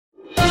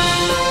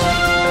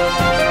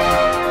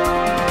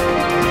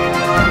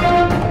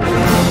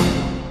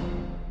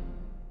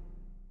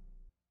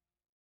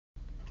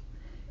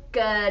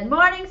Good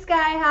morning,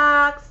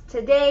 Skyhawks.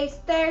 Today's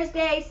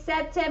Thursday,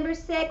 September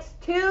 6,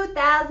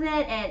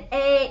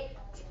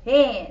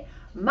 2018.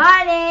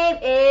 My name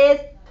is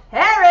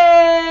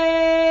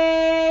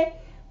Perry.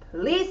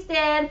 Please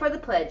stand for the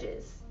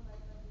pledges.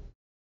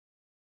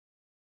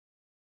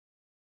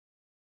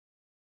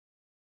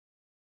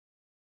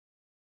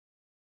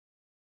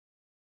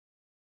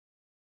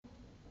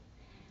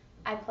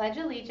 I pledge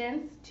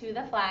allegiance to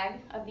the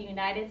flag of the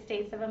United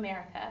States of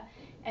America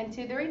and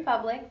to the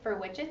republic for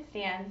which it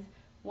stands,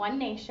 one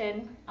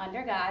nation,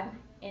 under God,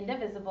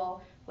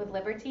 indivisible, with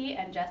liberty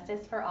and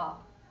justice for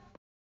all.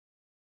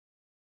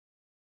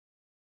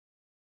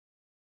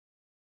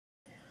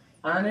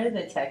 Honor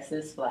the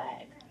Texas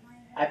flag.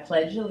 I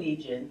pledge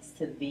allegiance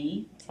to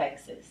thee,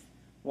 Texas,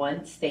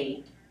 one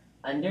state,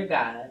 under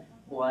God,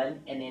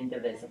 one and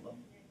indivisible.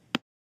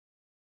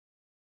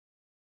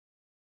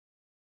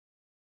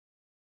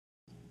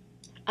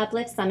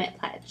 Uplift Summit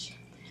Pledge.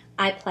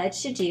 I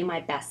pledge to do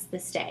my best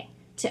this day,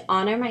 to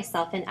honor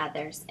myself and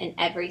others in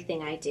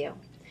everything I do,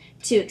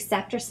 to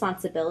accept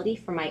responsibility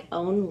for my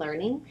own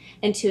learning,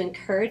 and to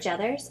encourage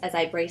others as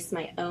I brace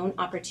my own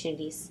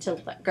opportunities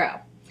to grow,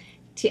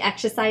 to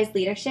exercise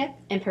leadership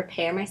and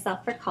prepare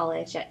myself for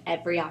college at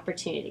every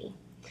opportunity.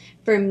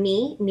 For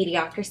me,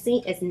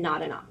 mediocrity is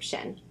not an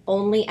option.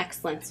 Only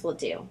excellence will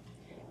do.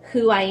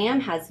 Who I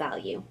am has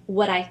value.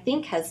 What I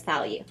think has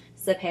value.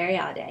 Sapere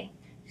aude.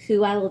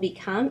 Who I will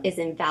become is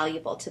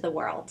invaluable to the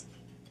world.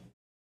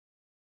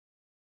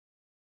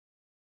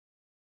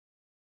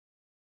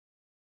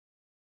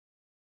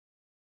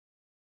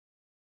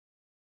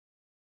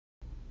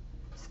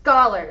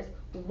 Scholars,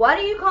 what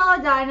do you call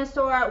a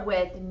dinosaur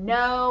with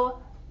no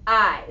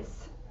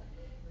eyes?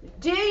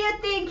 Do you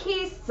think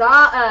he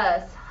saw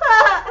us?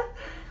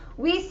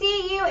 We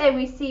see you and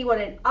we see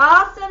what an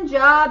awesome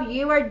job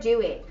you are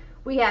doing.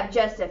 We have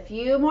just a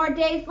few more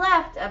days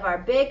left of our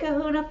Big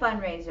Kahuna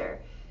fundraiser.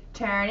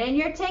 Turn in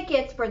your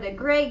tickets for the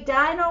Great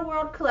Dino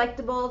World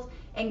collectibles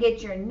and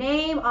get your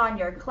name on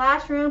your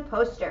classroom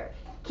poster.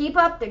 Keep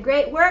up the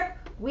great work.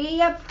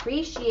 We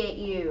appreciate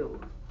you.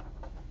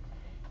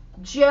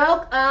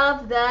 Joke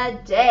of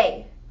the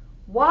day.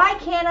 Why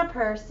can't a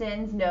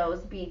person's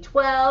nose be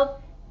 12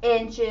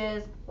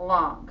 inches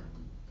long?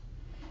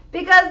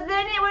 Because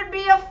then it would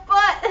be a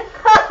foot.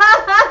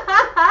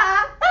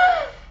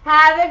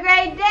 Have a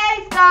great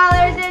day,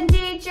 scholars and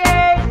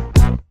teachers.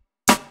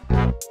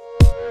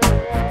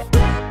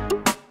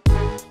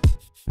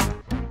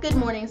 Good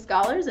morning,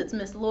 scholars. It's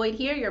Miss Lloyd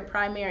here, your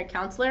primary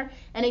counselor.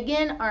 And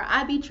again, our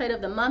IB trait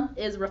of the month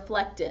is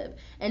reflective.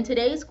 And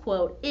today's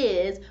quote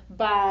is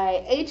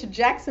by H.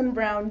 Jackson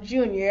Brown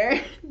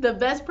Jr. The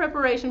best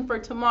preparation for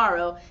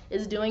tomorrow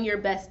is doing your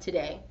best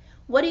today.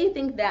 What do you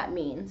think that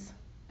means?